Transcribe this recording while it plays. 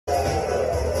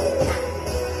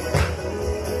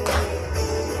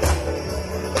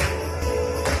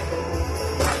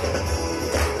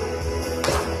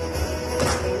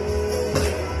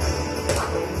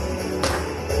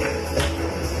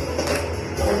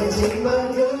you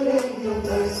are good and your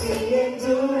mercy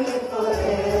endureth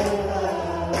forever.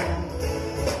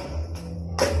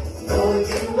 Lord,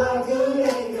 you are good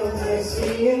and your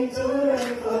mercy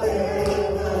endureth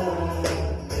forever.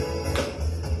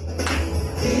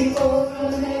 People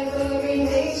from every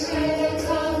nation and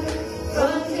tongue,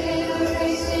 from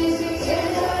generation to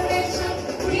generation,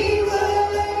 we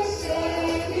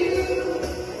worship you.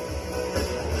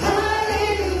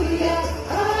 Hallelujah,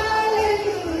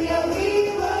 hallelujah, we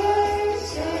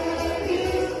worship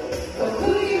you for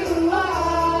who you are.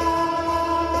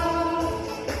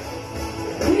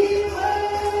 We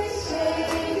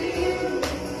worship you.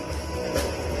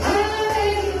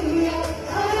 Hallelujah,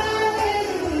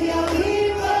 hallelujah, we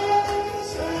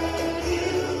worship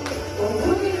you for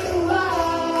who you are.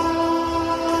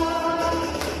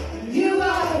 You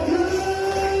are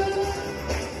good.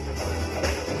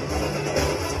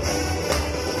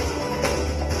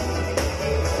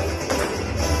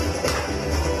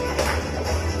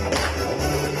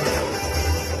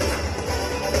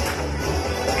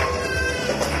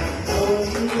 Lord,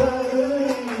 you are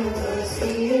good and your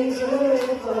mercy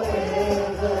endureth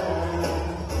forever.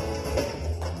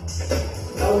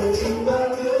 Lord, you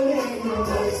are good and your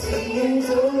mercy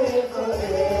endureth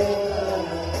forever.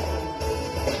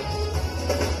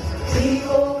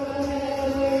 People from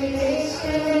every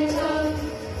nation and tongue,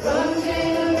 from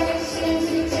generation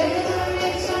to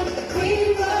generation, we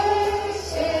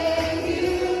worship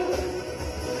you.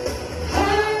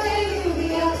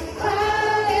 Hallelujah,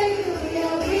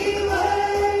 hallelujah, we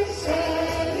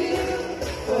worship you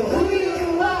for who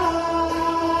you are.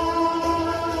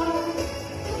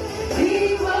 We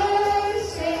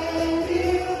worship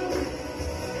you.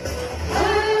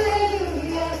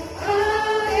 Hallelujah,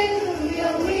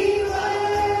 hallelujah, we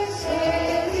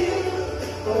worship you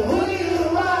for who you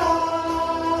are.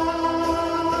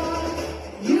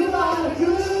 You are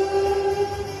good.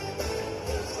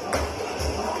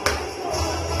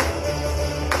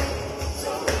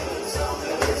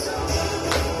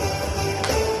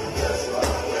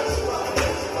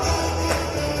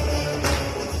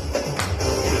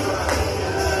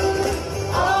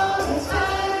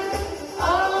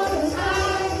 All the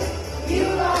time, you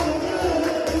are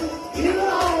good. You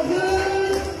are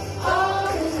good.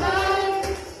 All the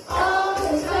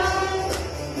time,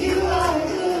 you are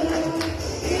good.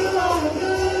 You are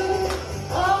good.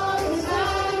 All the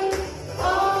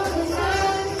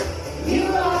time, you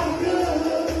are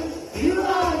good. You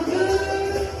are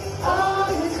good. All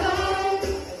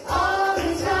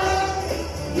the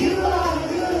time, you are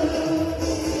good.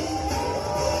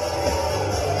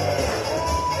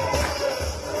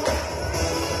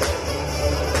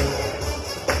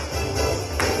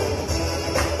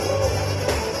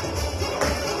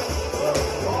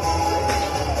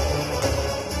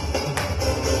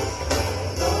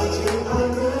 Lord, you are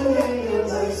good and your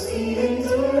mercy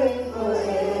endureth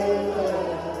forever.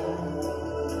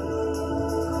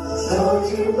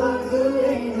 Lord, you are good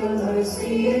and your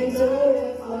mercy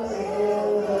endureth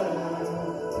forever.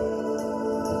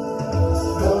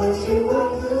 Lord, you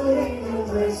are good and your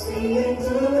mercy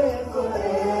endureth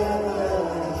forever.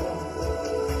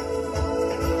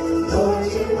 Lord,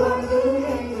 you are good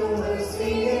and your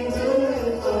mercy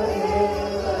endureth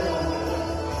forever.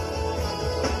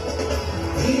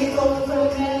 People from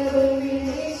every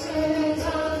nation and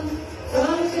tongue,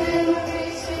 from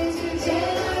generation to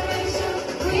generation,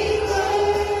 we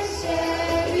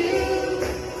worship you.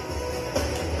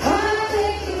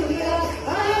 Hallelujah,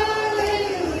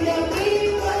 hallelujah, we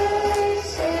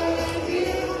worship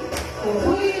you for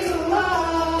who you are.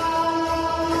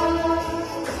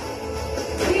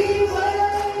 We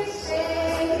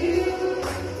worship you.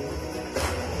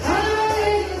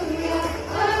 Hallelujah,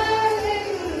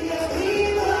 hallelujah, we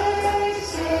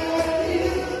worship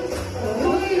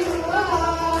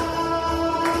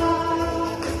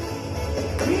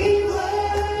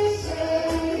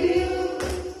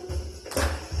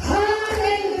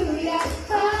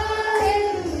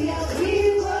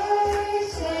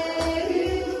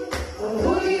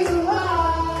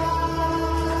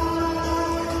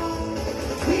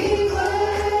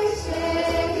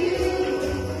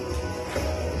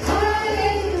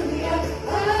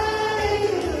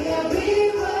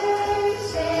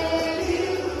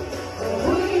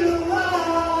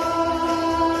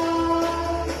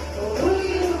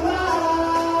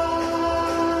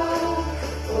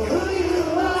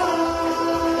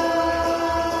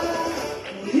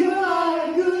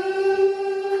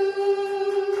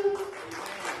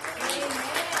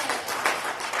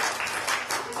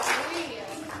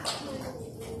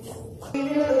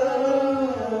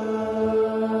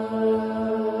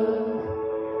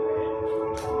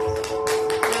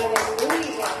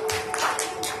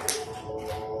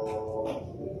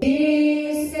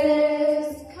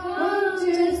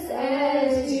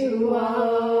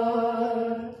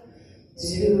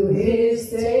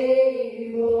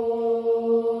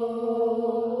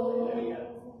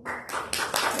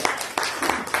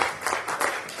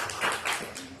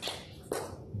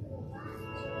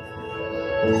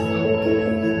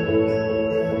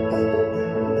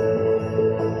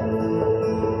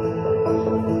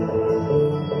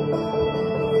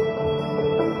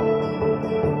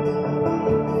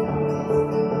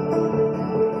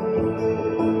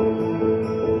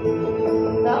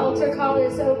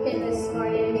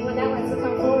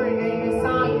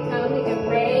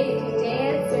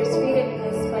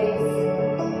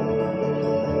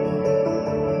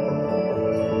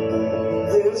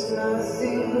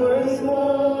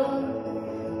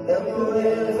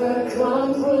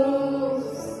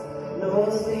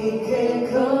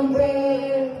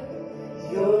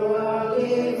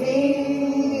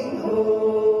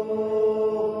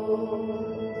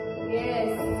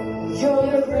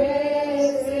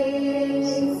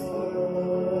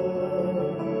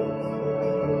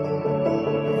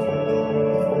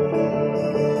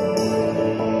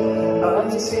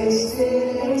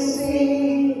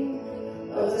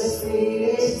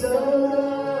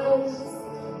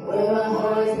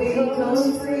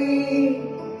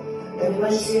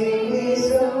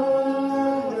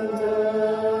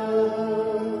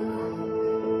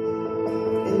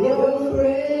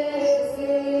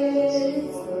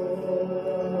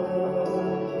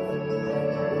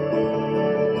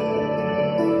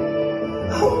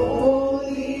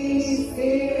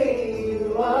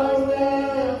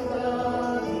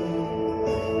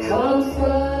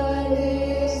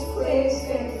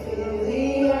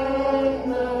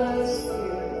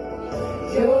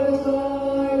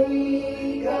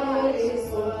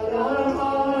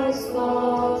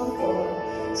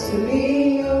to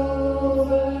be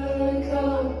overcome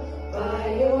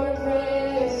by your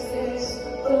presence,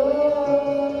 Lord.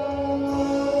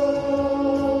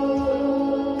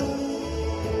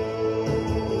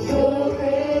 Your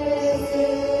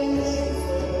presence,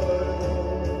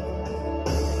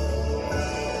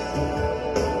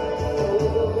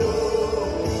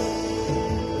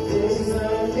 there's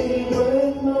nothing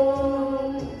worth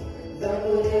more that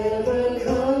would ever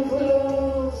come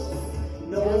close.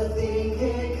 Nothing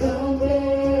can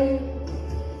compare.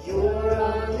 You're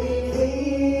unbelievable.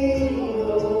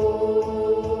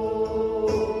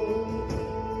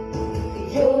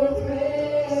 Your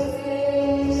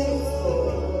presence,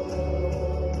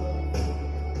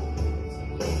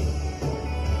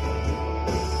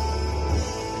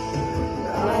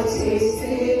 I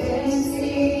tasted and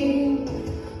seen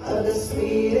of the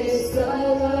sweetest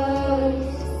of loves,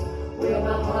 where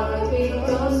my heart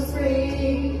becomes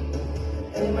free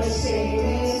and my shame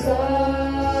is undone.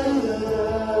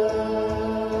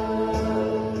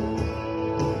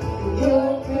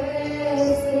 Your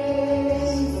presence,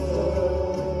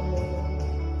 Lord.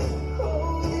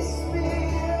 Holy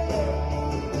Spirit,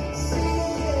 sing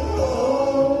it.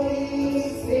 Holy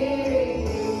Spirit,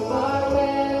 you are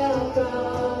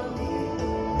welcome.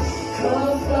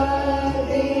 Come flood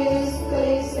this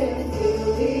place and fill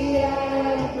the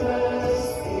atmosphere.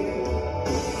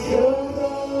 Your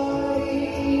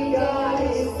glory, God,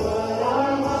 is what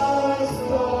our hearts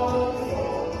long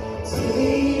for. To be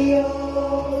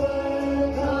overcome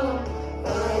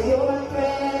by your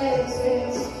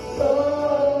presence,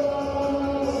 Lord.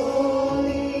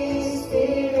 Holy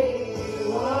Spirit, you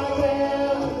are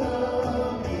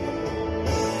welcome.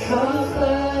 Come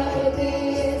flood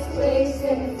this place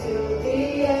and fill the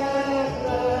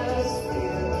atmosphere.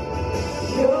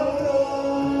 Your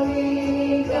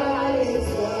glory, God, is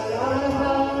what our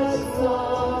hearts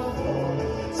long for.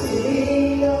 To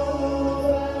be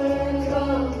overcome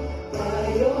by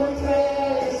your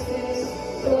presence,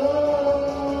 Lord.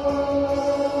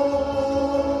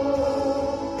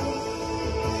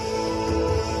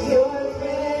 Your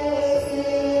presence,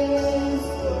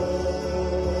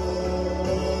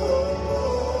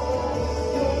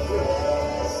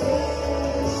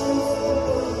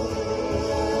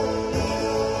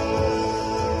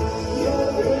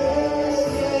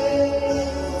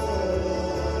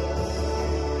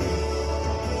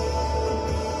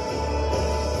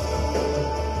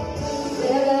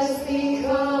 let us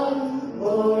become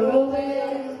more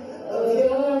aware of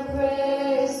your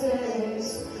presence.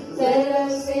 Let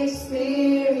us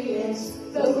experience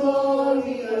the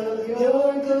glory of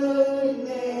your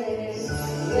goodness.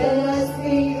 Let us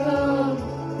become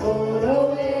more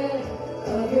aware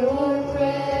of your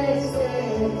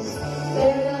presence.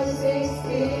 Let us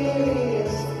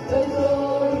experience the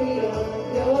glory of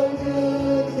your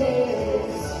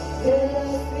goodness. Let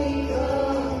us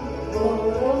become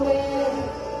more aware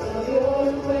of your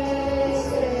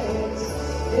presence.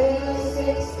 Let us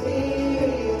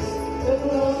experience the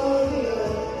glory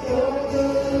of your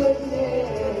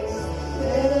goodness.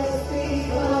 Let us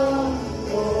become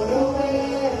more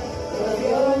aware of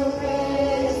your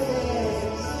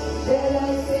presence. Let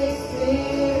us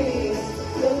experience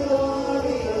the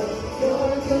glory of your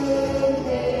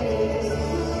goodness.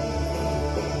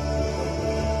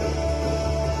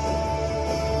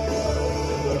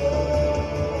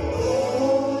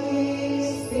 Holy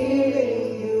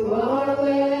Spirit, you are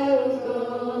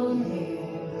welcome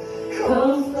here.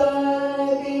 Come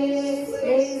flood this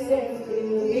place and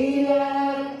fill the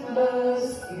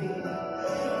atmosphere.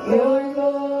 Your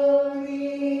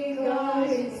glory, God,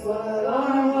 is what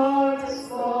our hearts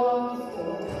long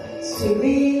for. To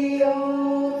be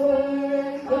overcome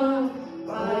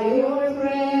by your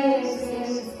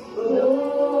presence,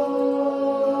 Lord.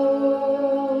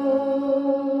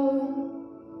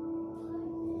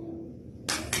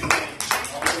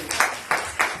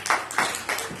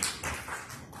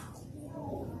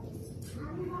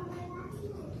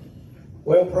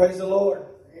 Well, praise the Lord.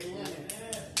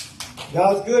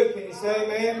 God's good. Can you say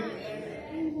amen?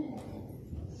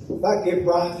 If I give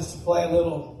Brian just to play a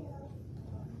little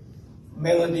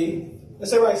melody.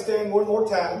 Let's everybody stand one more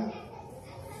time.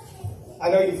 I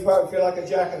know you probably feel like a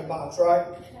jack in the box, right?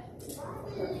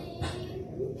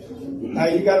 Now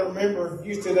you got to remember,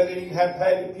 used to they didn't even have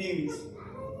padded pews.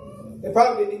 They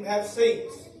probably didn't even have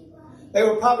seats. They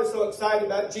were probably so excited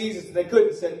about Jesus that they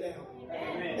couldn't sit down.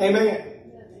 Amen.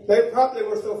 They probably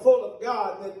were so full of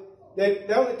God that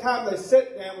the only time they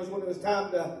sat down was when it was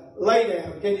time to lay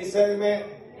down. Can you say amen?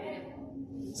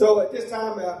 So at this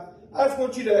time, I just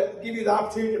want you to give you the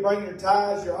opportunity to bring your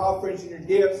tithes, your offerings, and your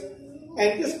gifts.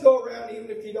 And just go around, even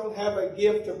if you don't have a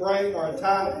gift to bring or a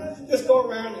tithe, just go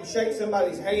around and shake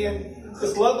somebody's hand.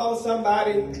 Just love on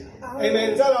somebody.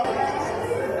 Amen. Is that all right?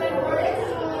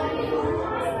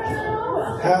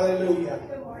 Hallelujah.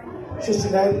 Sister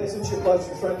Natalie, since you're close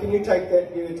to the front, can you take that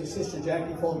and give it to Sister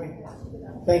Jackie for me?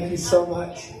 Thank you so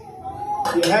much.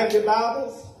 You have your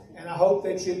Bibles, and I hope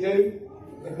that you do.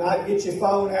 If not, get your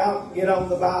phone out, get on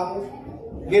the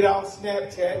Bible, get on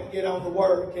Snapchat, get on the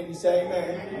Word. Can you say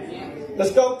amen?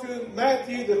 Let's go to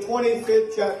Matthew, the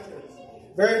 25th chapter.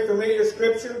 Very familiar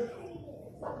scripture.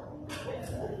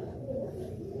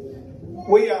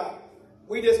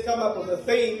 We just come up with a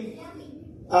theme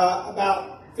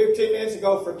about 15 minutes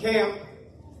ago for camp.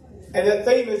 And that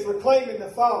theme is reclaiming the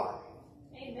fire.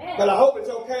 Amen. But I hope it's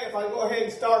okay if I go ahead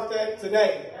and start that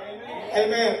today.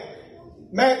 Amen. Amen.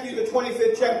 Matthew, the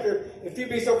 25th chapter. If you'd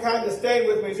be so kind to stand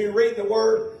with me as we read the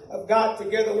Word of God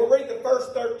together. We'll read the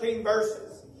first 13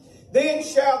 verses. Then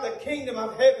shall the kingdom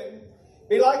of heaven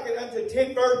be likened unto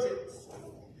 10 virgins,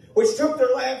 which took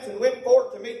their lamps and went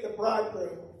forth to meet the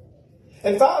bridegroom.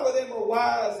 And 5 of them were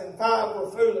wise, and 5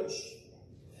 were foolish.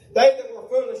 They that were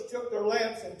foolish took their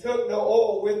lamps and took no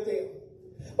oil with them.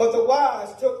 But the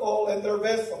wise took oil in their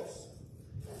vessels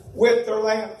with their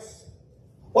lamps.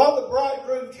 While the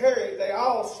bridegroom tarried, they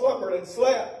all slumbered and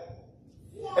slept.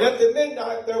 And at the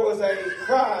midnight there was a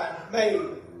cry made,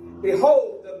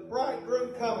 Behold, the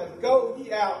bridegroom cometh, go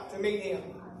ye out to meet him.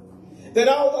 Then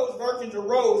all those virgins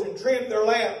arose and trimmed their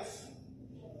lamps.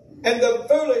 And the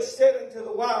foolish said unto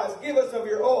the wise, Give us of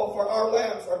your oil, for our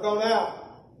lamps are gone out.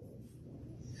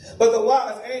 But the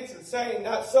wise answered, saying,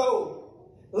 Not so,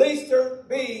 lest there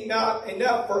be not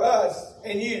enough for us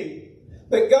and you.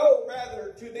 But go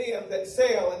rather to them that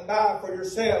sell and buy for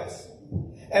yourselves.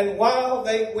 And while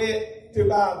they went to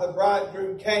buy, the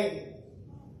bridegroom came.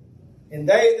 And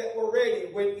they that were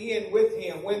ready went in with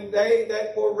him. When they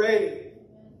that were ready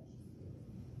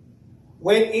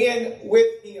went in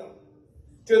with him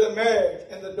to the marriage,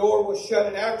 and the door was shut.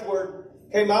 And afterward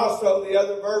came also the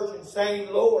other virgins,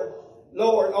 saying, Lord,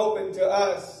 Lord, open to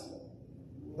us.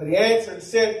 But he answered and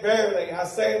said, Verily, I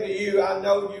say unto you, I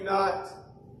know you not.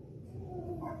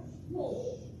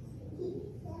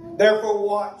 Therefore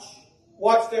watch.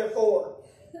 Watch therefore.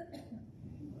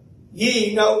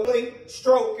 Ye know the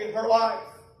stroke in her life.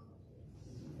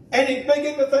 And he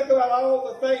began to think about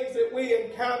all the things that we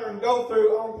encounter and go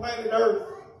through on planet Earth.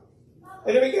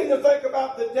 And he began to think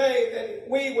about the day that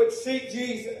we would see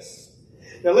Jesus.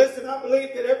 Now listen, I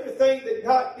believe that everything that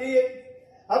God did,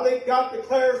 I believe God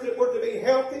declares that we're to be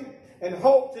healthy and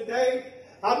whole today.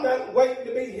 I'm not waiting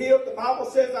to be healed. The Bible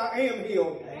says I am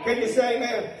healed. Can you say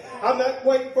amen? I'm not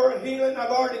waiting for a healing.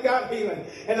 I've already got healing.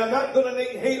 And I'm not going to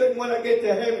need healing when I get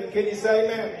to heaven. Can you say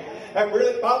amen? That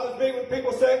really bothers me when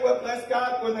people say, well, bless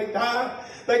God, when they die,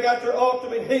 they got their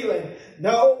ultimate healing.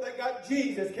 No, they got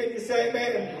Jesus. Can you say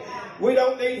amen? We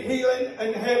don't need healing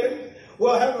in heaven.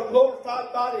 We'll have a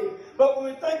glorified body. But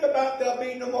when we think about there'll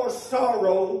be no more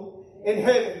sorrow in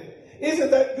heaven, isn't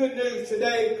that good news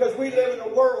today? Because we live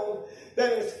in a world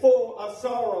that is full of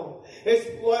sorrow. You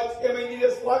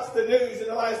just watch the news in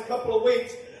the last couple of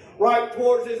weeks, right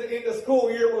towards the end of the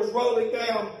school year was rolling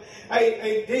down.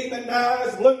 A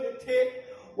demonized lunatic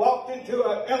walked into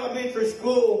an elementary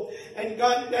school and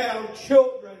gunned down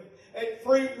children at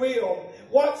free will.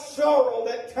 What sorrow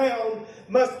that town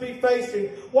must be facing.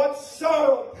 What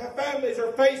sorrow families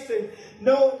are facing,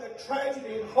 knowing the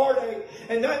tragedy and heartache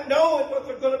and not knowing what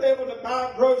they're going to be able to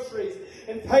buy groceries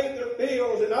and pay their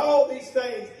bills and all these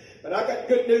things. But I got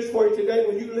good news for you today.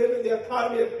 When you live in the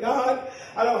economy of God,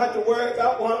 I don't have to worry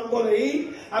about what I'm going to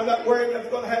eat. I'm not worried if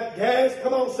I'm going to have gas.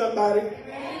 Come on, somebody.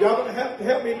 Y'all going to have to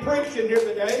help me preach in here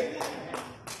today.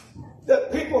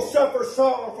 That people suffer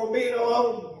sorrow for being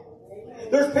alone.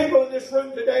 There's people in this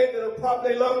room today that are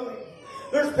probably lonely.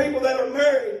 There's people that are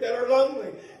married that are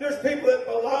lonely. There's people that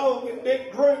belong in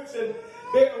big groups and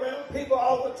be around people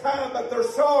all the time, but they're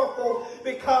sorrowful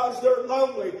because they're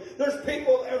lonely. There's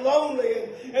people that are lonely,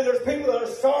 and there's people that are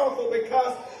sorrowful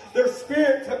because their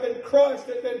spirits have been crushed,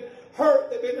 they've been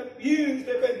hurt, they've been abused,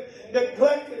 they've been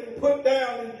neglected and put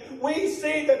down. And we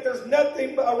see that there's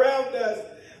nothing around us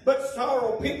but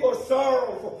sorrow. People are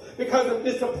sorrowful because of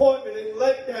disappointment and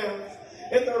letdowns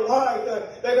in their life.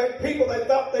 They've had people they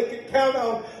thought they could count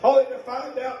on, only to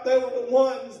find out they were the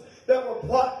ones that were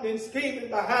plotting and scheming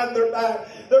behind their back.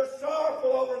 They're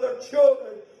sorrowful over their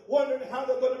children, wondering how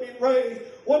they're going to be raised,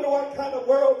 wonder what kind of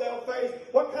world they'll face,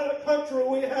 what kind of country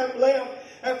we have left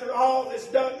after all that's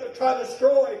done to try to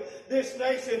destroy this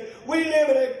nation. We live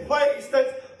in a place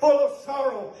that's full of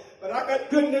sorrow. But I got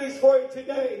good news for you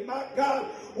today. My God,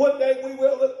 one day we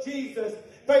will look Jesus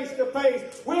face to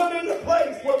face. We'll be in a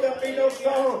place where there'll be no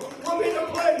sorrow. We'll be in a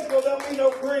place where there'll be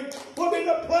no grief. We'll be in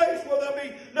a place where there'll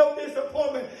be no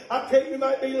disappointment. I tell you, you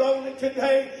might be lonely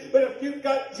today, but if you've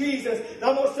got Jesus, and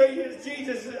I'm going to say this,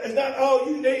 Jesus is not all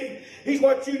you need. He's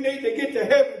what you need to get to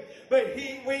heaven. But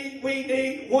we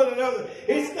need one another.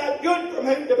 It's not good for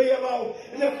him to be alone.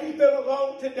 And if you feel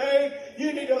alone today,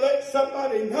 you need to let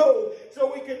somebody know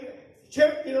so we can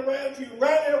champion around you,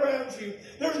 rally around you.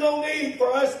 There's no need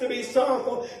for us to be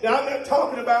sorrowful. Now, I'm not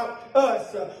talking about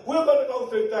us. We're going to go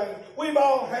through things. We've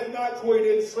all had nights where we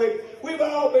didn't sleep. We've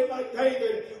all been like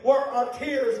David, where our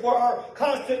tears were our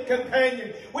constant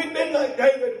companion. We've been like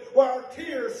David, where our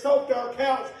tears soaked our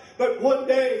couch. But one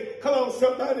day, come on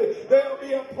somebody, there'll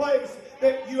be a place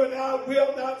that you and I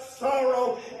will not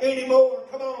sorrow anymore.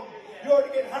 Come on. You ought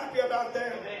to get happy about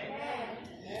that.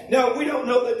 Now, we don't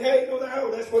know the day nor the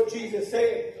hour. That's what Jesus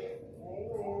said.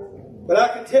 But I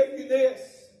can tell you this.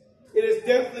 It is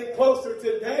definitely closer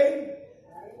today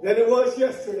than it was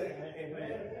yesterday.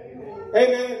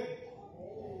 Amen.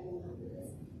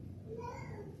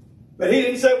 But he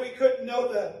didn't say we couldn't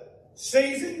know the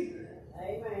season.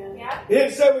 Amen. He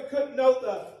didn't say we couldn't know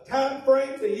the time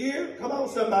frame, the year. Come on,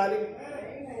 somebody.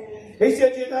 He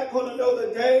said you're not going to know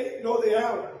the day nor the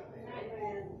hour.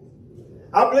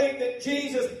 I believe that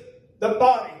Jesus, the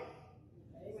body,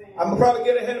 I'm going to probably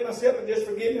get ahead of myself and just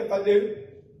forgive me if I do.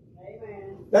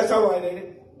 That's all right, ain't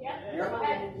it?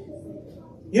 Yeah.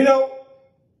 You know,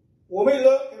 when we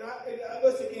look, and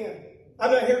listen again,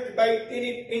 I'm not here to debate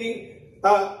any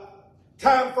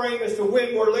time frame as to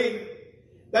when we're leaving.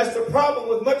 That's the problem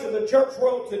with much of the church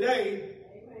world today,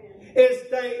 is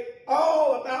they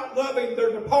all about loving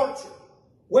their departure.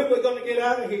 When we're going to get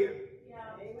out of here.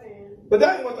 But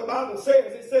that's what the Bible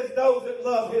says. It says those that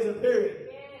love his appearing.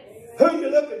 Yes. Who you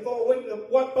looking for?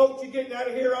 What boat you getting out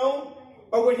of here on?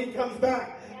 Or when he comes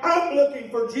back? I'm looking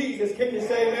for Jesus. Can you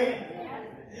say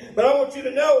amen? But I want you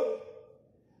to know,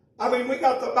 we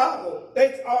got the Bible.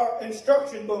 It's our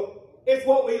instruction book. It's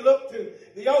what we look to.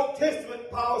 The Old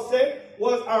Testament, Paul said,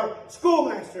 was our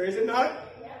schoolmaster, is it not?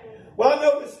 Well, I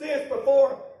noticed this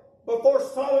before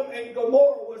Sodom and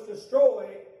Gomorrah was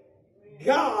destroyed.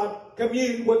 God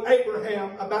communed with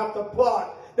Abraham about the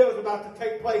plot that was about to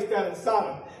take place down in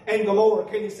Sodom and Gomorrah.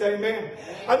 Can you say amen?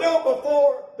 I know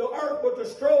before the earth was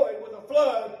destroyed with a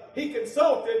flood, he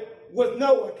consulted with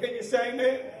Noah. Can you say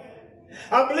amen?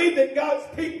 I believe that God's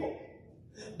people,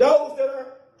 those that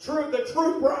are the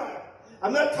true bride,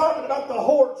 I'm not talking about the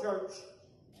whore church.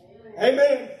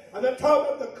 Amen. I'm not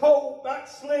talking about the cold,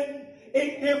 backslidden,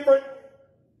 indifferent,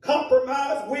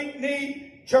 compromised,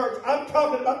 weak-kneed church. I'm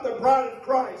talking about the bride of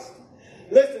Christ.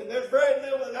 Listen, there's very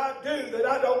little that I do that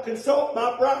I don't consult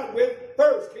my bride with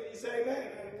first. Can you say amen?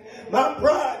 My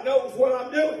bride knows what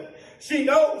I'm doing. She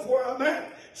knows where I'm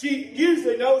at. She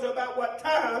usually knows about what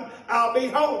time I'll be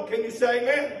home. Can you say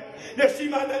amen? Now, she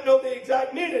might not know the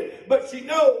exact minute, but she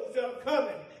knows that I'm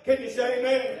coming. Can you say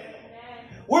amen?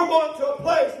 We're going to a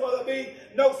place where there'll be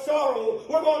no sorrow.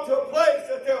 We're going to a place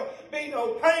that there'll be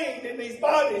no pain in these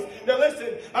bodies. Now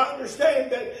listen, I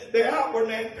understand that the outward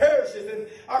man perishes and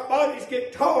our bodies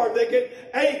get tired, they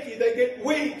get achy, they get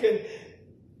weak.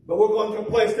 But we're going to a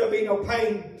place there'll be no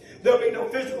pain. There'll be no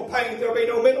physical pain. There'll be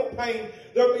no mental pain.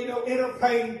 There'll be no inner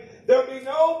pain. There'll be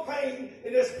no pain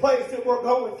in this place that we're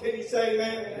going. Can you say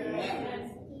amen?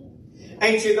 Amen.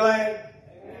 Ain't you glad?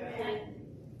 Amen.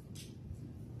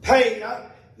 Pain.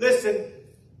 Listen,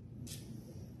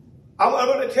 I'm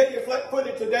going to tell you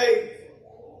flat-footed today,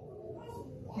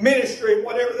 ministry,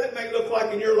 whatever that may look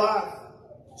like in your life,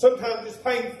 sometimes it's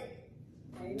painful.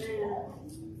 Amen.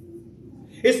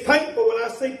 It's painful when I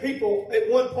see people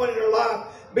at one point in their life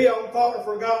be on fire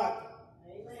for God.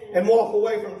 Amen. And walk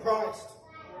away from Christ.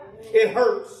 Amen. It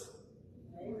hurts.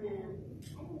 Amen.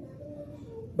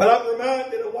 But I'm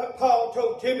reminded of what Paul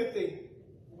told Timothy.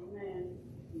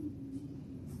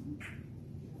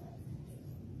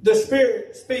 The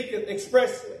Spirit speaketh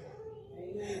expressly,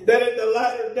 amen, that in the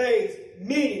latter days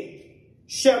many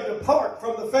shall depart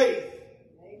from the faith,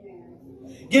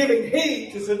 amen, giving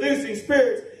heed to seducing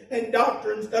spirits and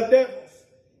doctrines of devils.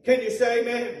 Can you say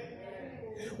amen?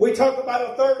 Amen. We talk about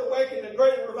a third awakening, a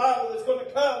great revival that's going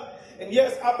to come. And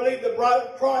yes, I believe the bride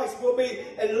of Christ will be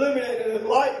illuminated and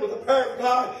light with the power of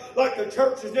God like the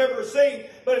church has never seen.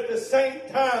 But at the same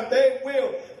time, they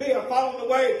will be a falling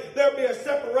away. There'll be a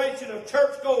separation of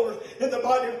churchgoers in the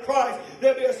body of Christ.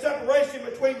 There'll be a separation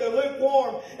between the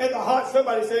lukewarm and the hot.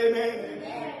 Somebody say amen.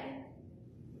 Amen.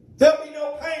 There'll be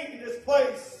no pain in this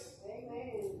place.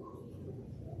 Amen.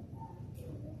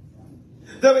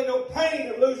 There'll be no pain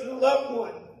of losing a loved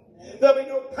one. There'll be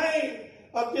no pain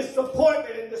of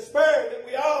disappointment and despair that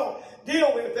we all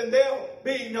deal with, and there'll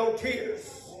be no tears.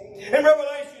 In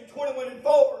Revelation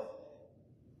 21:4,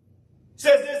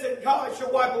 says this, and God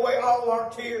shall wipe away all our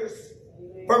tears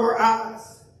from our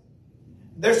eyes.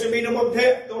 There shall be no more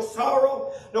death, no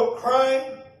sorrow, no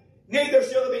crying, neither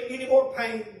shall there be any more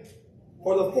pain,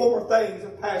 for the former things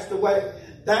have passed away.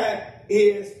 That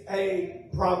is a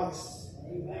promise.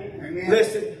 Amen.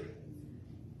 Listen,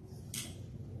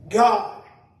 God,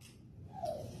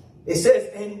 it says,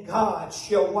 and God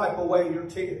shall wipe away your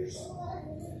tears.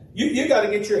 You got to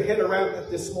get your head around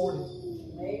that this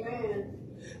morning. Amen.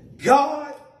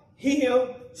 God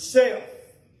Himself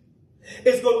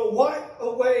is going to wipe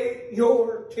away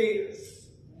your tears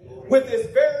with His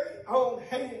very own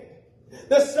hand.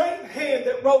 The same hand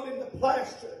that wrote in the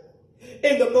plaster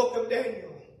in the book of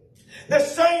Daniel. The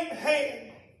same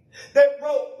hand that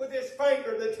wrote with his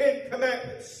finger the 10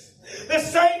 Commandments. The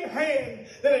same hand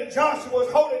that in Joshua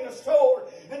was holding a sword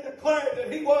and declared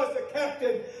that he was the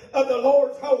captain of the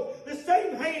Lord's host. The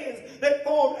same hands that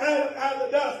formed Adam out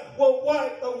of the dust will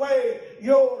wipe away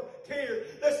your tears.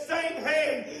 The same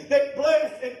hand that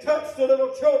blessed and touched the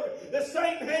little children. The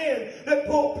same hand that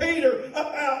pulled Peter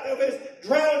up out of his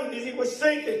drowning as he was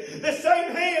sinking. The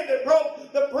same hand that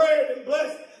broke the bread and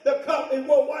blessed the cup and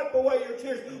will wipe away your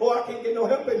tears. Oh, I can't get no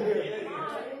help in here.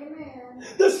 Amen.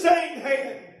 The same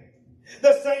hand.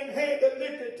 The same hand that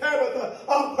lifted Tabitha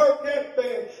off her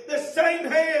deathbed. The same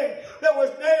hand that was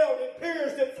nailed and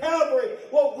pierced at Calvary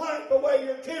will wipe away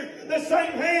your tears. The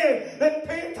same hand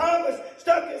that Thomas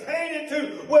stuck his hand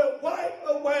into will wipe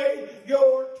away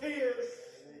your tears.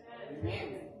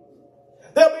 Amen.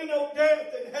 There'll be no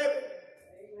death in heaven.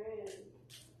 Amen.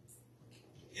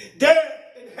 Death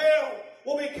and hell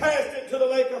will be cast into the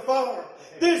lake of fire.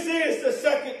 This is the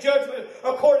second judgment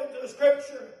according to the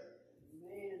Scripture.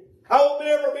 I will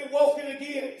never be woken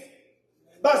again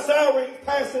by sirens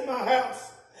passing my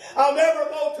house. I'll never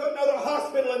go to another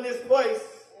hospital in this place.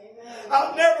 Amen.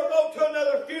 I'll never go to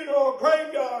another funeral or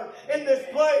graveyard in this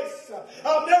place.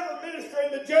 I'll never minister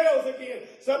in the jails again.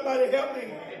 Somebody help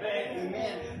me.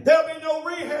 Amen. There'll be no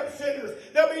rehab centers.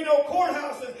 There'll be no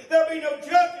courthouses. There'll be no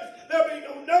judges. There'll be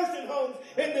no nursing homes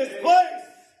in this place.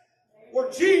 Where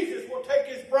Jesus will take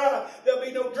His bride. There'll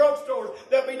be no drugstores.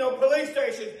 There'll be no police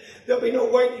stations. There'll be no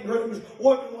waiting rooms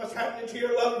wondering what's happening to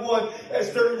your loved one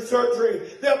as they're in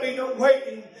surgery. There'll be no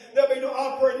waiting. There'll be no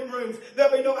operating rooms.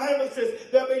 There'll be no ambulances.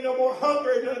 There'll be no more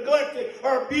hungry, neglected,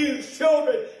 or abused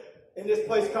children in this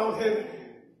place called heaven.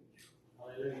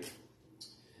 Hallelujah.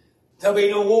 There'll be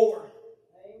no war.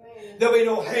 Amen. There'll be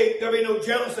no hate. There'll be no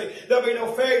jealousy. There'll be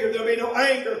no failure. There'll be no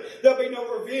anger. There'll be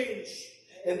no revenge.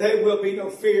 And there will be no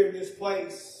fear in this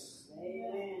place.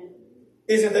 Amen.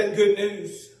 Isn't that good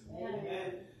news?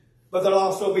 Amen. But there'll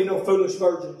also be no foolish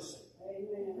virgins.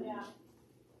 Amen. Yeah.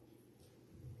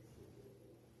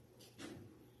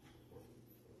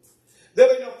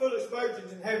 There'll be no foolish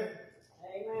virgins in heaven.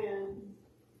 Amen.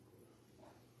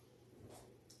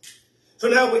 So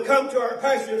now we come to our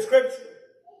passage of Scripture.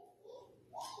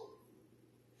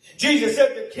 Jesus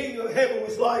said the kingdom of heaven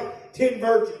was like 10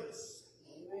 virgins.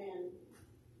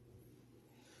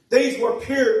 These were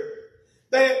pure.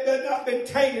 They had not been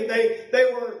tainted.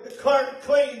 They were declared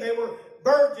clean. They were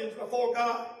virgins before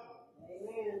God.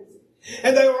 Amen.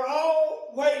 And they were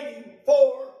all waiting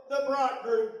for the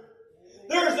bridegroom.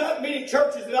 There's not many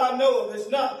churches that I know of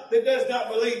that does not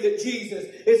believe that Jesus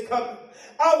is coming.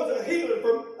 I was a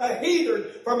heathen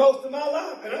for most of my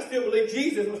life, and I still believe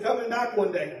Jesus was coming back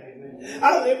one day. Amen.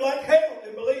 I lived like hell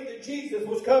and believed that Jesus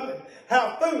was coming.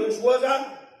 How foolish was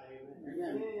I?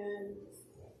 Amen.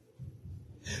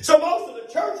 So most of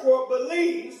the church world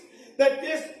believes that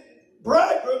this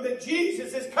bridegroom, that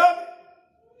Jesus is coming.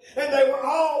 And they were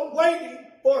all waiting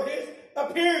for His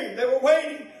appearing. They were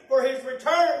waiting for His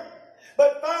return.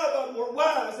 But 5 of them were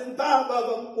wise and 5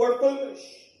 of them were foolish.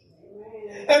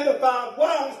 Amen. And the 5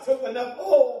 wise took enough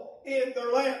oil in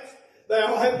their lamps. They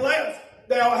all had lamps.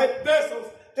 They all had vessels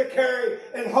to carry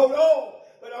and hold oil.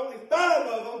 But only 5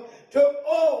 of them took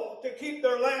oil to keep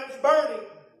their lamps burning.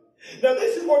 Now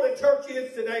this is where the church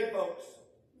is today, folks.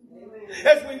 Amen.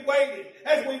 As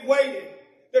we waited,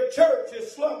 the church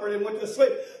has slumbered and went to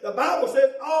sleep. The Bible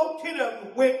says all 10 of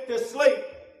them went to sleep.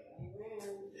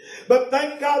 Amen. But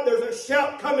thank God there's a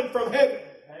shout coming from heaven.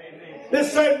 Amen.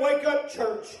 This saying, wake up,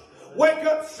 church. Wake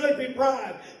up, sleeping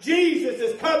bride. Jesus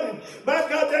is coming. My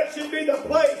God, that should be the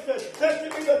place. That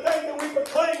should be the thing that we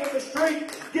proclaim in the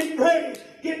street. Get ready.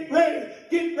 Get ready.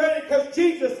 Get ready, because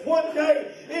Jesus one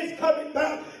day is coming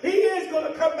back. He is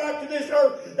going to come back to this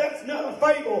earth. That's not a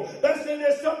fable.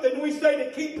 That's something we say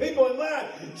to keep people in line.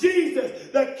 Jesus,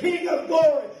 the King of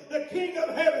glory, the King of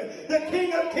heaven, the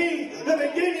King of kings, the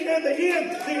beginning and the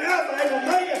end, the Alpha and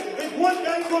Omega, is one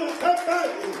day going to come back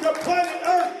to planet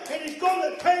Earth, and He's going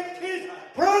to take His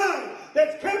bride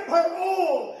that's kept her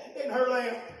oil in her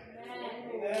lamp.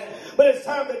 Amen. But it's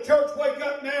time the church wake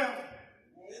up now.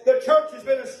 The church has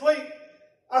been asleep.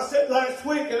 I said last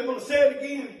week, and I'm going to say it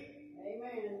again.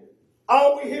 Amen.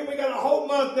 All we hear, we got a whole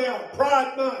month now,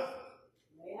 Pride Month.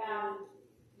 Yeah.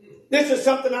 This is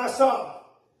something I saw.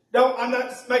 No, I'm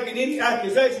not making any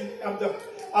accusation. I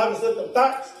just let the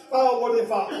facts fall where they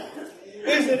fall.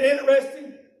 Isn't it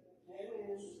interesting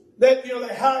that, they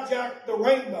hijacked the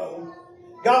rainbow,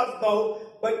 God's bow,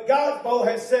 but God's bow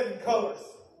has 7 colors.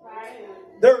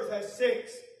 Theirs has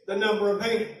 6, the number of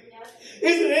man.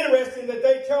 Isn't it interesting that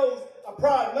they chose a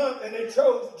Pride Month and they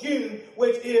chose June,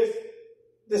 which is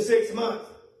the 6th month?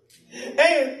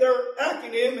 And their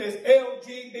acronym is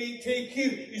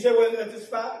LGBTQ. You say, well, that's just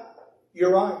 5.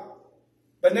 You're right.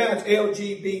 But now it's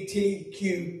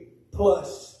LGBTQ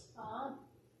plus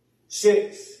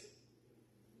 6.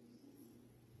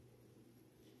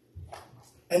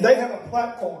 And they have a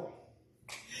platform.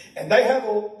 And they have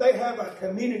a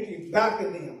community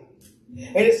backing them.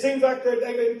 And it seems like they've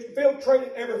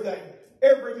infiltrated everything.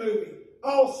 Every movie.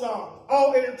 All songs.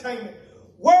 All entertainment.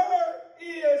 Where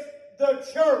is the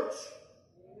church?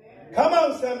 Come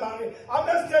on, somebody. I'm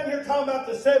not standing here talking about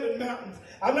the 7 mountains.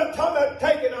 I'm not talking about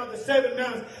taking on the 7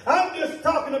 mountains. I'm just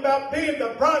talking about being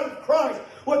the bride of Christ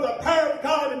with the power of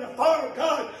God and the fire of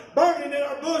God burning in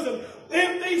our bosom.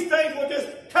 If these things will just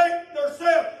take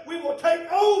themselves, we will take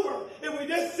over if we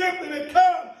just simply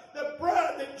become the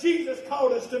bride that Jesus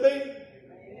called us to be.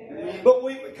 Amen. But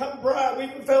we become bride. We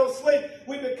fell asleep.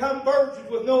 We become virgins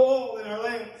with no oil in our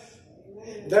lamps.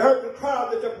 They heard the cry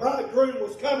that the bridegroom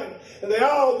was coming, and they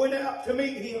all went out to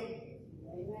meet him.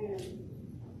 Amen.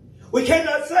 We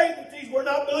cannot say that these were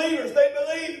not believers. They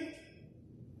believed.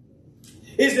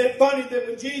 Isn't it funny that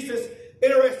when Jesus,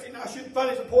 interesting, I shouldn't find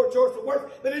it's a poor choice of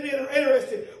words, but isn't it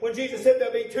interesting when Jesus said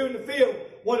there'll be 2 in the field,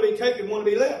 one to be taken, one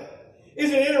to be left?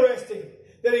 Isn't it interesting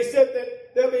that He said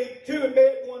that there'll be 2 in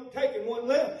bed, one taken, one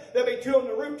left. There'll be 2 on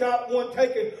the rooftop, one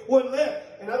taken, one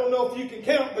left. And I don't know if you can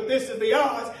count, but this is the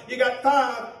odds. You got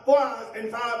 5 wise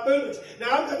and 5 foolish. Now,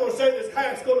 I'm not going to say this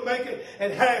half's going to make it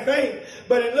and half ain't.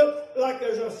 But it looks like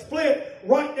there's a split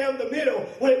right down the middle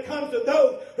when it comes to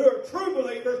those who are true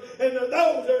believers and to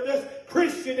those that are just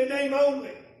Christian in name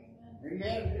only.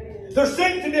 Amen. There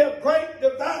seems to be a great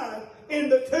divide in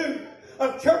the two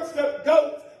of churched up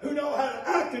goats who know how to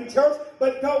act in church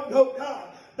but don't know God.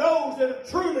 Those that have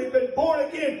truly been born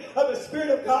again of the Spirit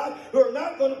of God, who are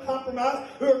not going to compromise,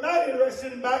 who are not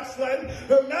interested in backsliding,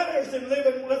 who are not interested in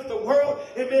living with the world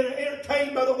and being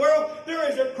entertained by the world. There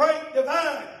is a great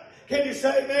divide. Can you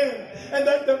say amen? And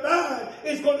that divide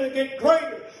is going to get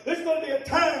greater. There's going to be a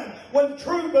time when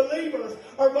true believers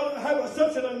are going to have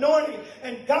such an anointing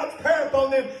and God's power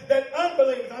upon them that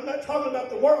unbelievers, I'm not talking about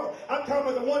the world, I'm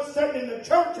talking about the ones sitting in the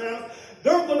church house,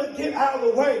 they're going to get out of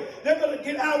the way. They're going to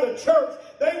get out of the church.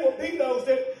 They will be those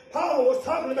that Paul was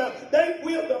talking about. They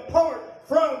will depart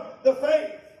from the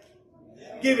faith,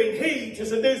 giving heed to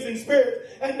seducing spirits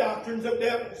and doctrines of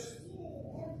devils.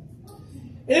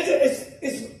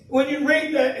 It's when you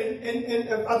read that,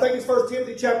 and I think it's 1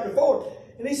 Timothy chapter 4,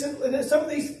 and he said, and some of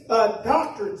these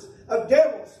doctrines of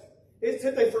devils, it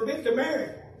said they forbid to marry,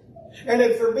 and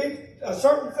they forbid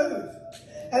certain foods.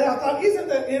 And I thought, isn't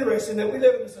that interesting that we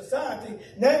live in a society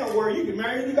now where you can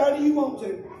marry anybody you want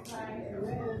to?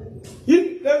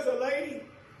 There's a lady,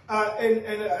 and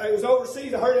it was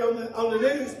overseas, I heard it on the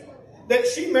news, that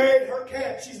she married her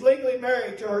cat. She's legally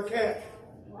married to her cat.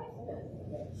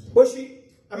 Well,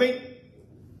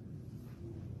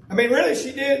 really,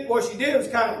 she did, what she did was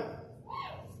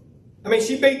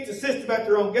she beat the system at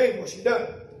their own game, what she done.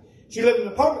 She lived in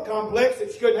an apartment complex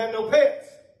that she couldn't have no pets.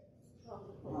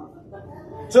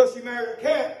 So she married her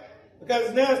cat,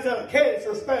 because now it's not a cat, it's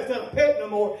her spouse. It's not a pet no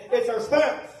more, it's her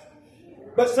spouse.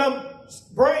 But some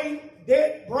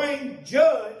brain-dead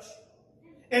judge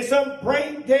and some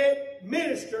brain-dead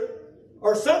minister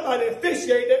or somebody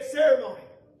officiated that ceremony.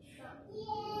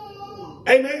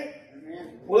 Amen?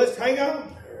 Well, let's hang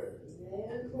on.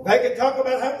 They can talk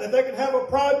about how they can have a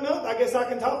Pride Month. I guess I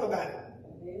can talk about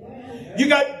it. You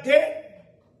got dead.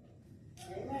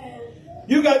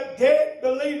 You got dead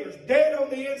believers, dead on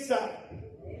the inside.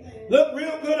 Look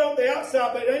real good on the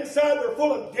outside, but inside they're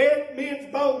full of dead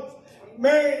men's bones.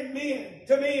 Marrying men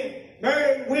to men,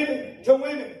 marrying women to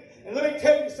women. And let me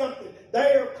tell you something.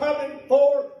 They are coming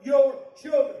for your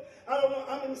children. I don't know.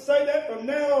 I'm going to say that from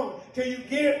now on till you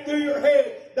get it through your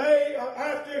head. They are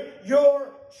after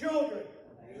your children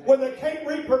when they can't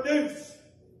reproduce.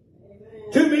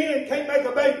 Two men can't make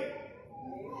a baby.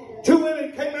 Two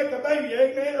women can't make a baby.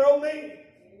 Amen or amen.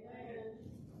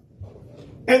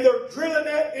 And they're drilling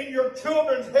that in your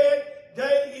children's head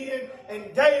day in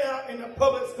and day out in the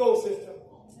public school system.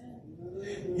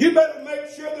 You better make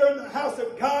sure they're in the house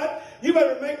of God. You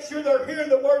better make sure they're hearing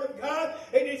the word of God.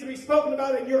 It needs to be spoken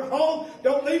about in your home.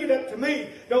 Don't leave it up to me.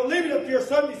 Don't leave it up to your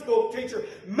Sunday school teacher.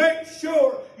 Make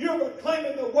sure you're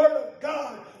proclaiming the word of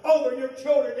God over your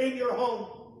children in your home.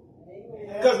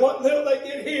 Because what little they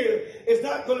get here is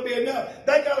not going to be enough.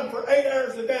 They got them for 8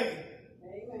 hours a day.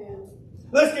 Amen.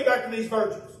 Let's get back to these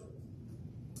virgins.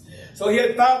 So he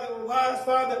had 5 that were wise,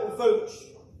 5 that were foolish.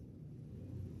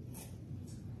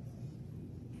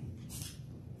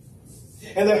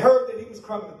 And they heard that he was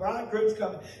coming, the bridegroom was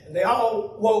coming. And they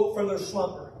all woke from their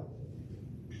slumber.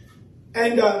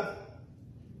 And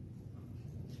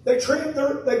they trimmed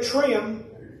their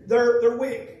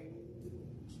wig.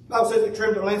 The Bible says they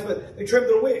trimmed their lamps, but they trimmed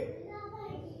their wig.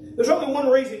 There's only one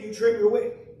reason you trim your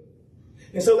wig.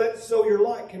 And so that's so your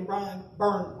light can burn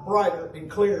brighter and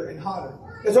clearer and hotter.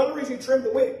 That's the only reason you trim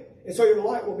the wig. And so your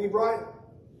light will be brighter.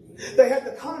 They had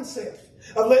the concept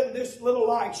of letting this little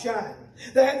light shine.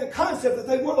 They had the concept that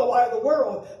they were the light of the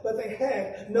world, but they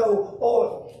had no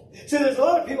oil. See, there's a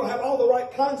lot of people who have all the right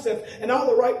concepts and all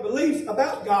the right beliefs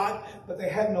about God, but they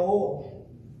have no oil.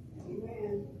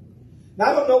 Amen. Now,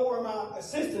 I don't know where my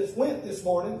assistants went this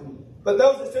morning, but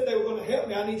those that said they were going to help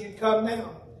me, I need you to come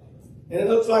now. And it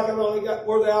looks like I've only got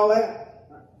where they all at.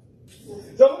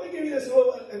 So let me give you this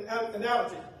little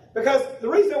analogy. Because the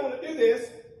reason I want to do this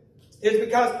is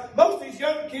because most of these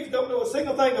young kids don't know a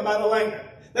single thing about a lamb.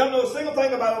 They don't know a single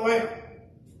thing about a lamb.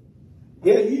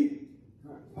 Yeah, you.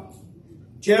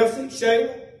 Chelsea,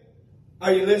 Shayla,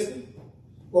 are you listening?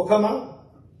 Well, come on.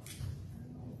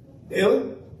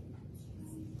 Dylan,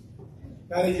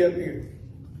 I need you up here.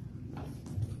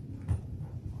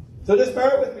 So just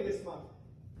bear with me this month.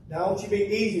 Now, I want you to be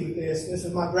easy with this. This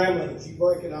is my grandmother's. You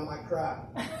break it, I might cry.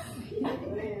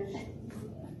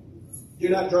 Do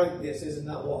not drink this. This is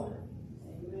not water.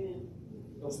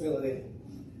 Don't spill it in.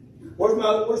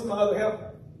 Where's my other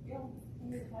helper?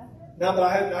 Now that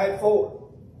I had 4.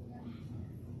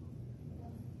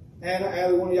 Anna,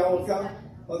 Allie, one of y'all want to come?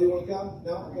 Other you want to come?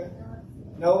 No? Okay.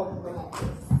 No?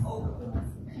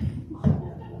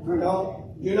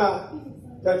 No, do not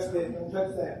touch this. Don't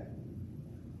touch that.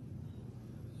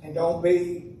 And don't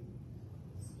be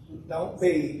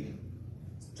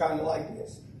trying to like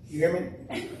this. You hear me?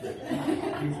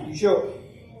 You sure?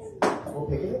 We'll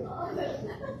pick it up.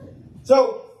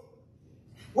 So,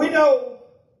 we know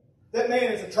that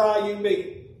man is a triune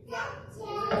being.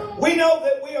 We know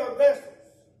that we are vessels.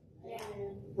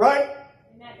 Right?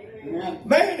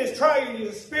 Man is triune. He's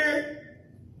a spirit.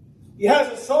 He has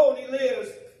a soul and he lives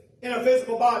in a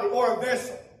physical body or a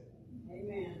vessel.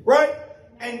 Right?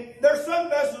 And there's some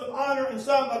vessels of honor and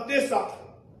some of dishonor.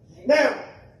 Now,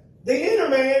 the inner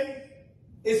man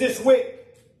is this wick.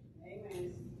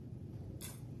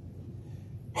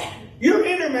 Your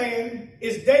inner man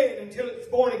is dead until it's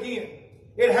born again.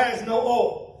 It has no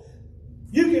oil.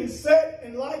 You can set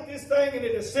and light this thing and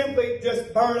it'll simply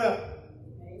just burn up.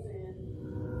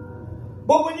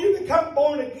 But when you become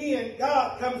born again,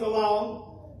 God comes along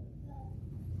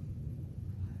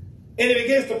and He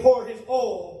begins to pour His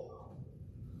oil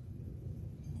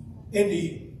into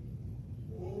you.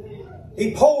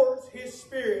 He pours His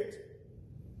Spirit,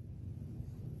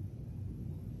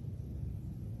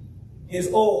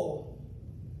 His oil.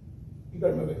 You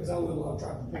better move it because I will. I'll try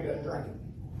to pick it up and drink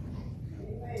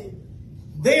it.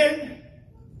 Then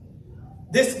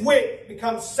this wick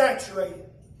becomes saturated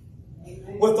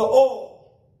with the oil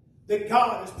that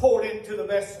God has poured into the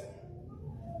vessel.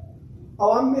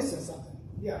 Oh, I'm missing something.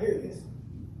 Yeah, here it is.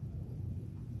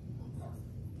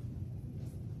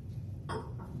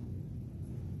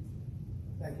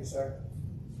 Thank you, sir.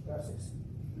 Gracias.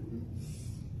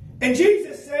 And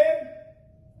Jesus said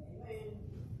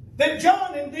that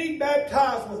John indeed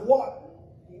baptized with water.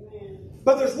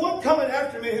 But there's one coming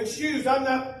after me whose shoes I'm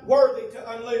not worthy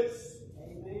to unloose.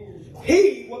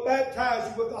 He will baptize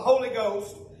you with the Holy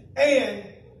Ghost and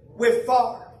with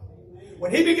fire.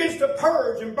 When He begins to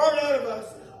purge and burn out of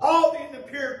us all the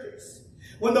impurities,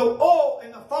 when the oil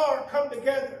and the fire come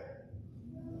together,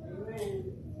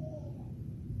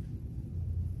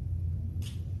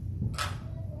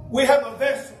 we have a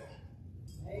vessel.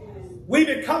 We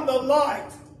become the light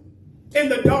in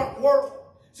the dark world.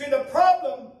 See, the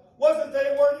problem wasn't that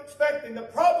they weren't expecting. The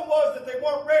problem was that they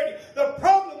weren't ready. The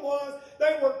problem was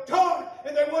they were dark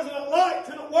and there wasn't a light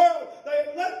to the world. They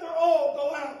had let their oil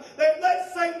go out. They had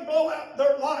let Satan blow out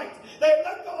their light. They had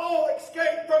let the oil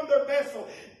escape from their vessel.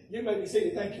 You may be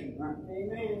seated. Thank you.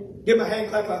 Amen. Give him a hand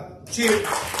clap of cheers.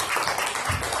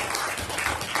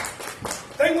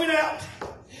 They went out,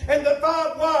 and the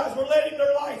 5 wise were letting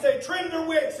their lights. They trimmed their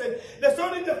wicks, and that's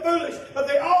only the foolish. But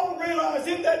they all realized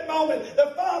in that moment,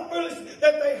 the 5 foolish,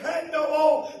 that they had no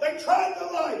oil. They tried the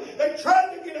light. They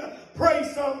tried to get a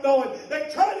praise song going. They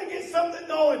tried to get something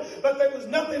going, but there was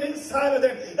nothing inside of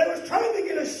them. They was trying to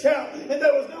get a shout, and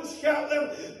there was no shout.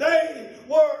 They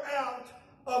were out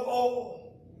of oil.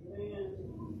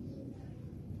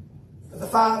 But the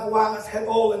 5 wise had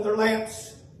oil in their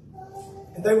lamps,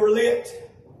 and they were lit.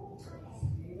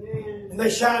 And they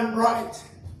shine bright.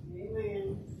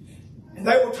 Amen. And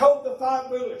they were told, the 5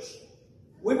 foolish,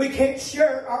 we can't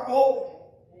share our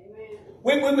oil. Amen.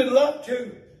 We would love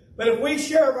to, but if we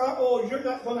share our oil, you're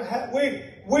not going to have,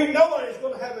 nobody's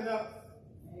going to have enough.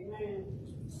 Amen.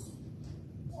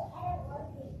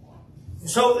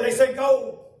 So they say,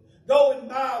 go and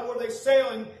buy where they sell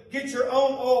and get your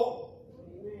own oil.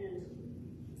 Amen.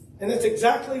 And that's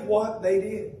exactly what they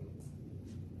did.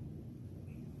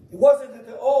 It wasn't that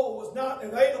the oil was not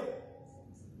available.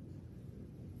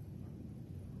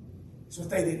 It's that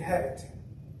they didn't have it.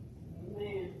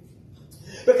 Amen.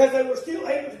 Because they were still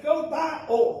able to go buy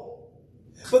oil.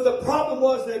 But the problem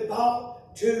was they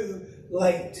bought too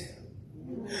late.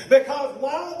 Because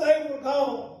while they were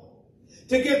gone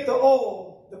to get the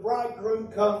oil, the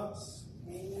bridegroom comes.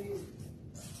 Amen.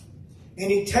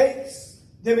 And he takes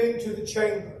them into the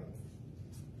chamber.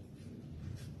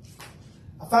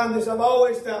 I've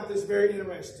always found this very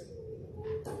interesting.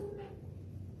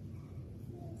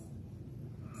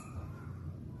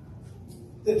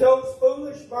 That those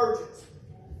foolish virgins,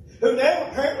 who now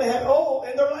apparently had oil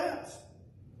in their lamps,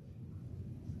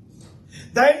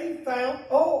 they found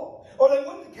oil, or they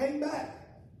wouldn't have came back.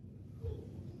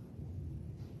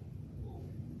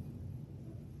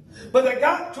 But they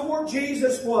got to where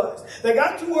Jesus was. They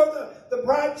got to where the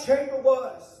bride chamber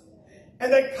was.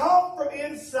 And they called from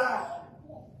inside.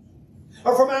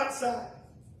 Or from outside.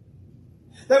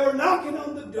 They were knocking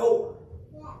on the door.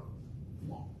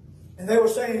 And they were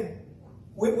saying,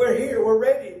 we're here, we're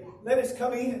ready. Let us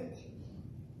come in.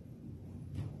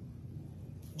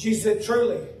 Jesus said,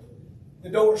 truly, the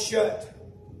door's shut.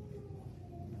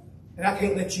 And I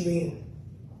can't let you in.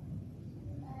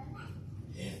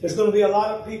 There's going to be a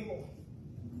lot of people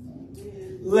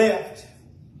left.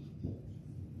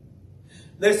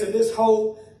 Listen, this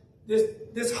whole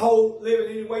living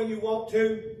any way you want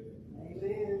to.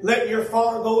 Amen. Letting your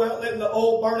fire go out, letting the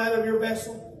oil burn out of your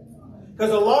vessel.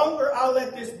 Because the longer I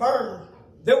let this burn,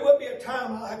 there will be a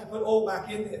time I'll have to put oil back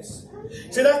in this.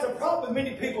 See, that's the problem with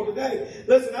many people today.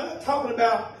 Listen, I'm not talking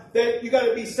about that you got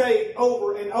to be saved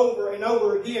over and over and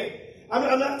over again.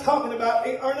 I'm not talking about,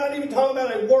 or not even talking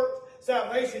about a work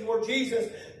salvation where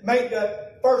Jesus made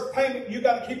the first payment. You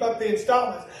got to keep up the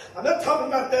installments. I'm not talking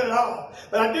about that at all.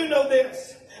 But I do know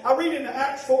this. I read in the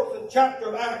Acts 4th chapter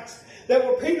of Acts that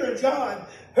were Peter and John,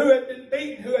 who had been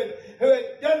beaten, who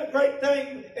had done a great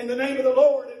thing in the name of the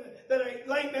Lord, and that a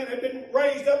lame man had been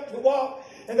raised up to walk,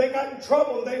 and they got in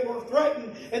trouble, and they were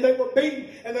threatened, and they were beaten,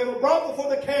 and they were brought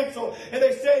before the council, and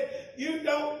they said,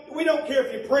 we don't care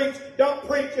if you preach, don't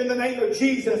preach in the name of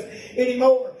Jesus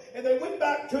anymore. And they went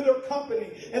back to their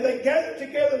company, and they gathered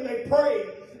together, and they prayed,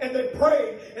 and they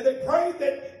prayed, and they prayed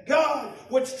that God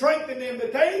would strengthen them,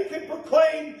 that they could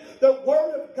proclaim the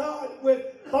word of God with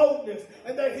boldness,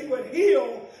 and that he would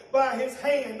heal by his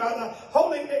hand, by the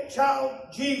holy child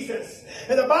Jesus.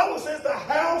 And the Bible says the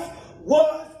house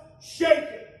was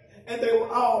shaken, and they were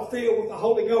all filled with the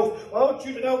Holy Ghost. Well, I want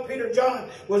you to know Peter and John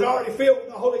was already filled with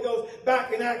the Holy Ghost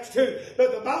back in Acts 2.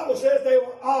 But the Bible says they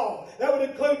were all. That would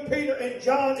include Peter and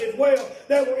John as well.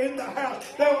 They were in the house.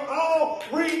 They were all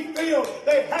refilled.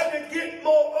 They had to get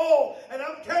more oil. And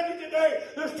I'm telling you today,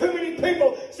 there's too many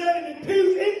people sitting in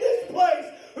pews in this place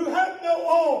who have no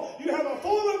oil. You have a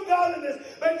form of godliness,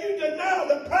 but you deny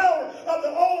the power of the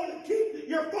oil to keep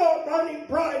your fire burning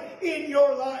bright in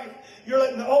your life. You're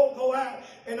letting the oil go out.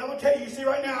 And I'm going to tell you, see,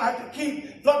 right now I have to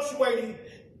keep fluctuating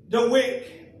the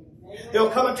wick. There'll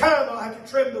come a time I'll have to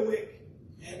trim the wick.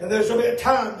 And there's going to be a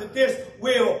time that this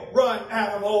will run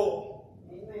out of oil.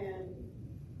 Amen.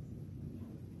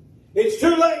 It's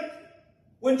too late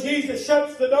when Jesus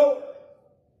shuts the door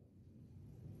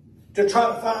to try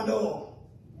to find oil.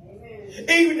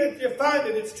 Even if you find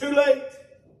it, it's too late.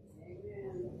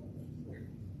 Amen.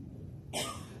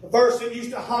 A verse that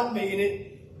used to haunt me, and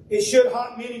it should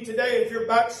haunt many today if you're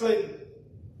backsliding.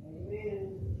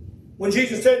 Amen. When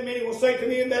Jesus said, many will say to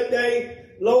me in that day,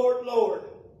 Lord, Lord,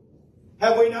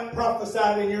 have we not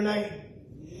prophesied in your name?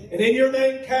 And in your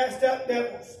name cast out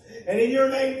devils. And in your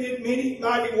name did many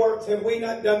mighty works. Have we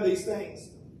not done these things?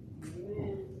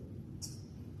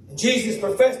 And Jesus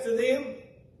professed to them,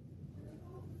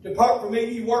 "Depart from me,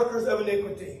 ye workers of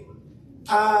iniquity.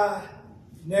 I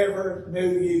never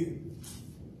knew you."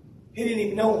 He didn't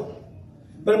even know them.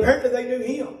 But apparently they knew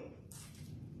him.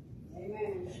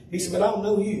 Amen. He said, "But I don't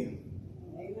know you.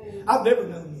 Amen. I've never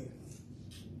known you.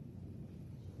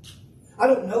 I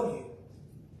don't know you."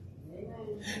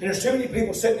 And there's too many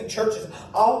people sitting in churches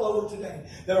all over today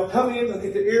that will come in, they'll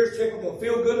get their ears tickled, they'll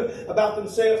feel good about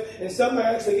themselves, and some may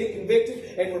actually get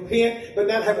convicted and repent, but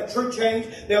not have a true change.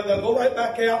 They'll go right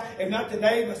back out, and not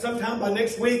today, but sometime by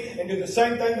next week, and do the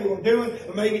same thing they were doing,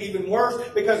 or maybe even worse,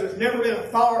 because there's never been a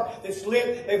fire that's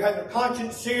lit. They've had their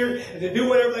conscience seared, and they do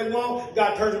whatever they want.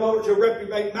 God turns them over to a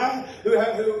reprobate mind who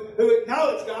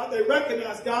acknowledge God, they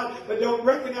recognize God, but don't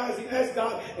recognize Him as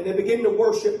God, and they begin to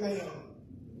worship man.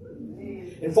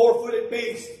 And four-footed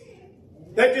beasts.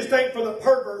 They just think for the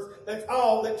perverts, that's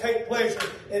all that take pleasure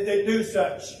and they do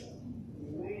such.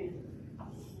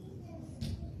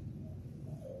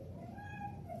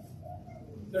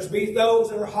 There's be those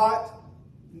that are hot,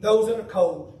 and those that are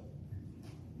cold,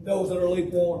 and those that are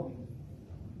lukewarm.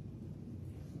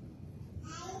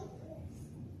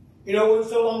 You know, it was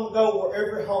so long ago where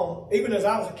every home, even as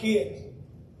I was a kid,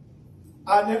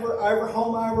 every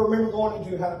home I ever remember going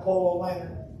into had a coal oil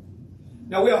lantern.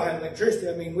 Now, we all had electricity.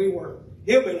 I mean, we were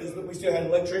hillbillies, but we still had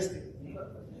electricity.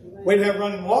 We didn't have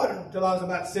running water until I was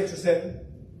about 6 or 7.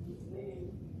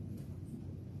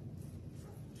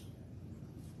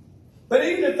 But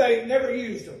even if they never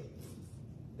used them,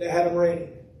 they had them ready.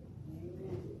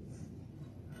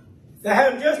 They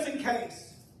had them just in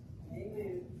case.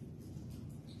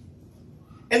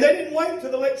 And they didn't wait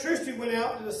till the electricity went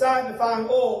out to decide to find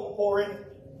oil to pour in it.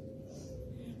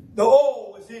 The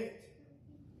oil was in it.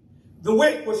 The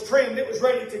wick was trimmed. It was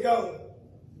ready to go.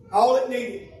 All it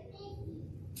needed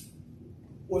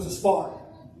was a spark.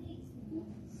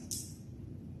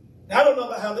 Now, I don't know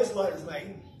about how this lighter's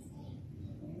made,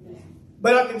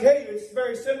 but I can tell you it's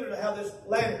very similar to how this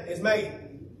lantern is made.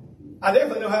 I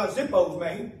definitely know how a Zippo's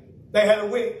made. They had a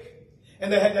wick,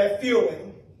 and they had that fuel in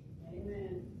them.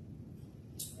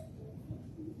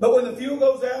 But when the fuel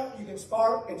goes out, you can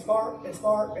spark and spark and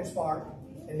spark and spark,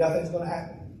 and nothing's going to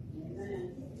happen.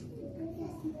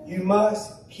 You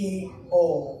must keep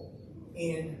oil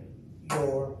in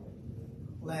your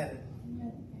lantern.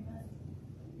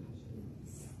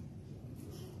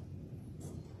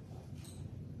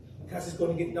 Because it's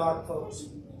going to get dark, folks.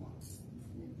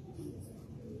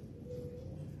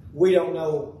 We don't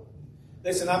know.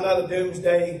 Listen, I'm not a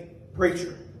doomsday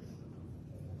preacher.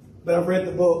 But I've read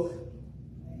the book.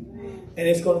 And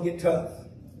it's going to get tough.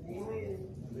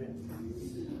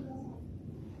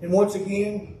 And once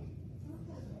again,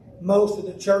 most of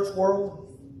the church world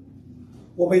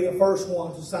will be the first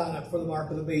ones to sign up for the mark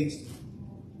of the beast.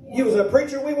 You was a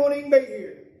preacher, we won't even be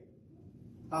here.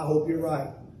 I hope you're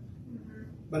right.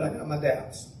 But I got my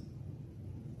doubts.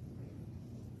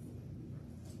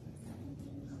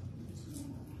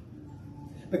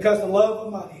 Because the love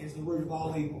of money is the root of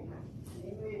all evil.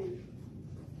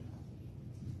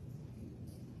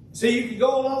 See, you can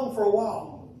go along for a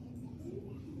while.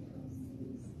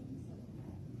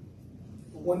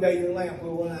 But one day your lamp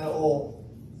will run out of oil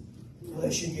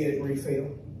unless you get it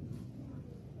refilled.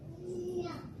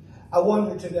 I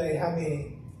wonder today how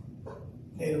many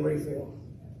need a refill.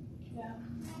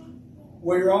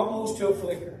 We're almost to a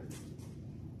flicker.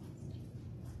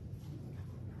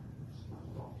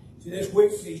 See, this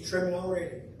wick needs trimming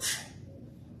already.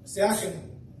 See, I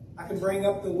can bring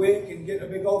up the wick and get a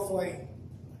big old flame.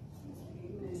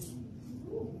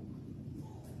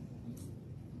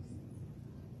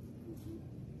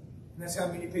 And that's how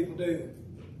many people do.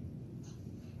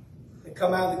 They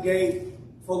come out of the gate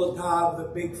full of God with a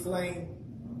big flame.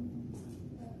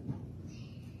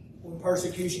 When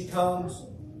persecution comes,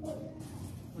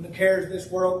 when the cares of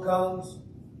this world comes,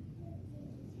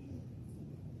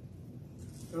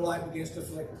 their life begins to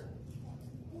flicker.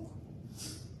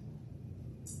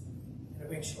 And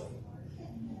eventually,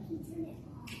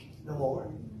 no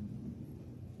more.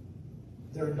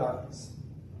 They're in darkness.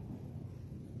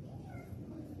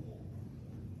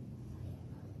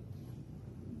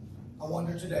 I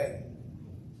wonder today,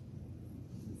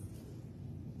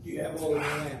 do you have oil in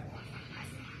your lamp?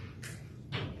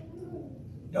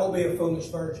 Don't be a foolish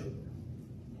virgin.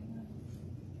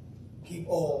 Keep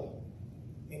oil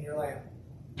in your lamp.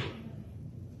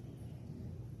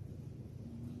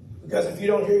 Because if you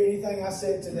don't hear anything I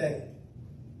said today,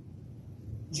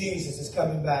 Jesus is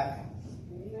coming back.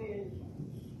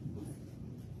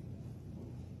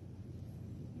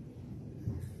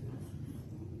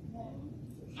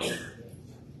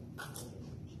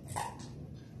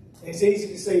 It's easy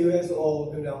to see who has the oil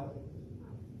and who don't.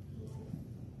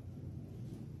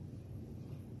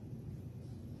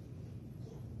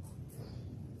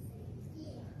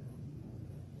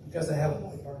 Because they have a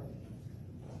light burning.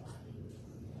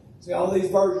 See, all these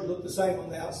virgins look the same on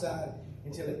the outside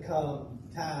until it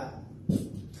comes time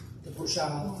to put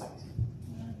shine a light.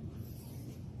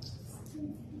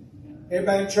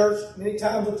 Everybody in church many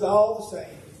times looks all the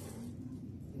same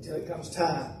until it comes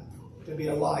time to be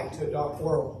a light to a dark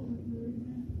world.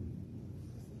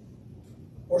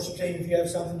 Worship team, if you have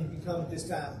something, you can come at this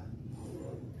time.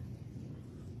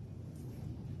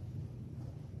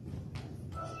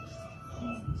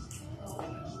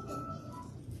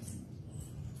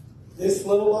 This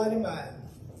little light of mine,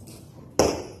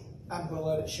 I'm going to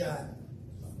let it shine.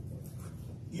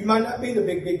 You might not be the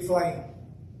big flame.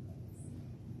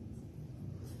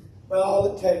 But all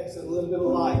it takes is a little bit of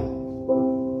light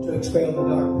to expel the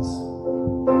darkness.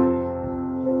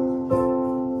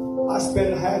 I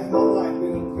spent half my life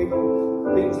being in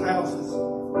people's houses,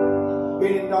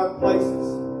 being in dark places.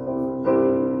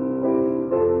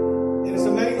 And it's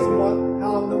amazing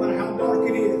how no matter how dark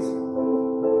it is,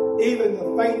 even the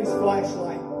faintest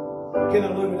flashlight can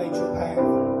illuminate your path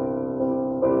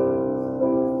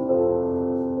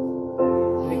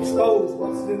and expose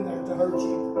what's in there to hurt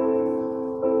you,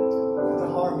 to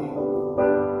harm you.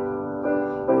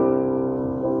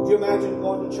 Could you imagine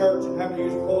going to church and having to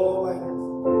use a oil lantern?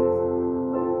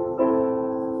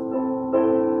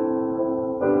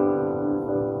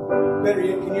 Better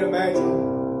yet, can you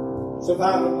imagine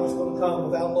surviving what's going to come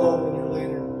without oil in your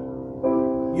lantern?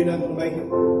 You're not going to make it.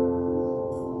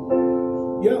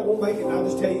 You won't make it, I'll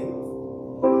just tell you.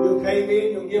 You'll cave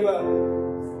in, you'll give up.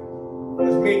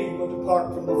 As many will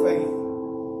depart from the faith,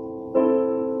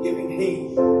 giving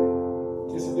heed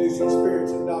to seducing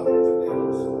spirits and doctrines of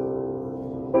devils.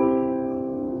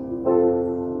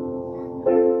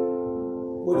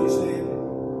 Would you stand?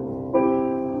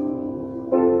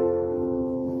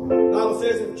 The Bible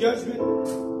says if judgment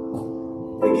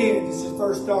begins, this is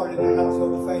first started in the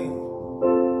household of faith.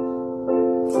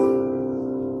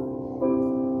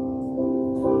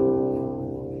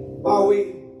 Are we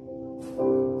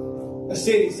a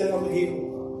city set on the hill?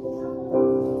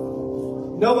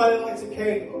 Nobody likes a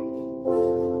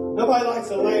candle. Nobody likes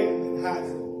a lantern that hides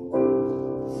it.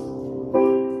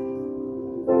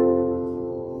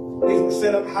 These were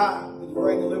set up high to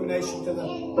bring illumination to the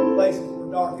places that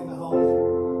were dark in the home.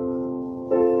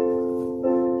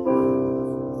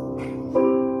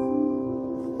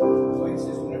 DeWayne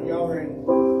says, whenever y'all are ready,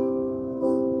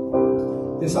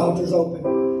 this altar's open.